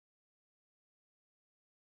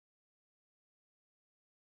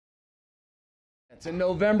In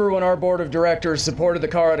November, when our board of directors supported the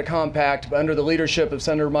Colorado Compact under the leadership of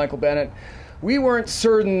Senator Michael Bennet, we weren't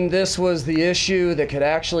certain this was the issue that could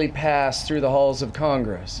actually pass through the halls of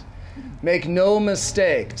Congress. Make no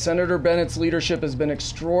mistake, Senator Bennett's leadership has been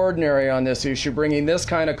extraordinary on this issue, bringing this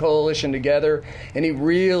kind of coalition together, and he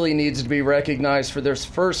really needs to be recognized for this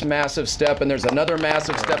first massive step, and there's another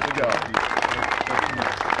massive step to go.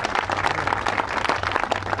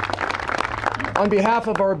 On behalf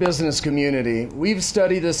of our business community, we've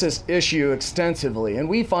studied this issue extensively, and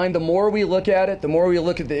we find the more we look at it, the more we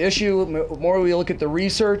look at the issue, the more we look at the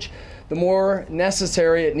research, the more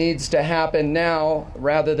necessary it needs to happen now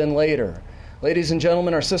rather than later. Ladies and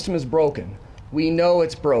gentlemen, our system is broken. We know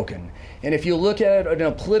it's broken. And if you look at it in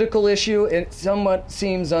a political issue, it somewhat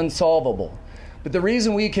seems unsolvable. But the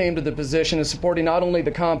reason we came to the position of supporting not only the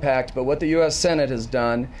compact, but what the U.S. Senate has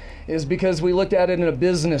done, is because we looked at it in a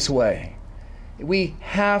business way. We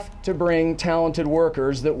have to bring talented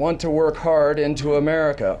workers that want to work hard into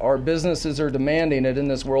America. Our businesses are demanding it in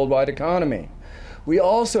this worldwide economy. We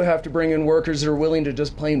also have to bring in workers that are willing to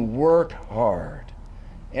just plain work hard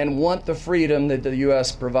and want the freedom that the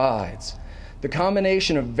U.S. provides. The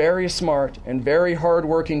combination of very smart and very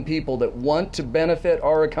hardworking people that want to benefit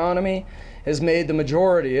our economy has made the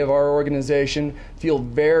majority of our organization feel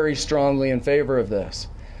very strongly in favor of this.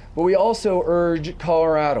 But we also urge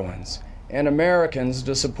Coloradoans and Americans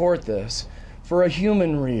to support this for a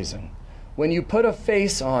human reason. When you put a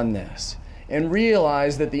face on this and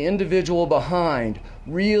realize that the individual behind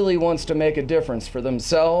really wants to make a difference for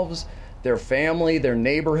themselves, their family, their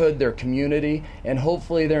neighborhood, their community, and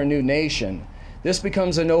hopefully their new nation, this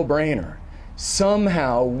becomes a no-brainer.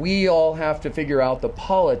 Somehow we all have to figure out the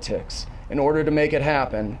politics in order to make it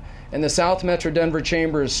happen, and the South Metro Denver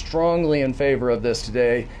Chamber is strongly in favor of this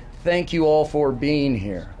today. Thank you all for being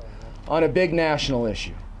here. On a big national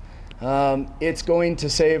issue, it's going to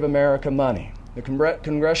save America money. The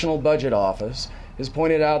Congressional Budget Office has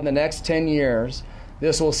pointed out in the next 10 years,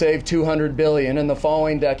 this will save $200 billion, and the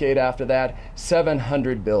following decade after that,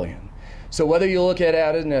 $700 billion. So whether you look at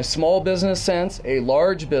it in a small business sense, a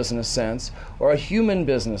large business sense, or a human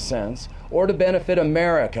business sense, or to benefit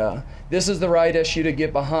America, this is the right issue to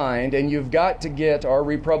get behind, and you've got to get our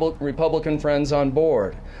Republican friends on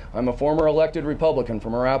board. I'm a former elected Republican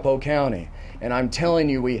from Arapahoe County, and I'm telling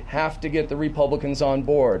you, we have to get the Republicans on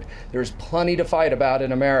board. There's plenty to fight about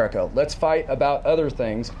in America. Let's fight about other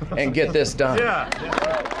things and get this done.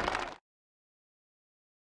 Yeah.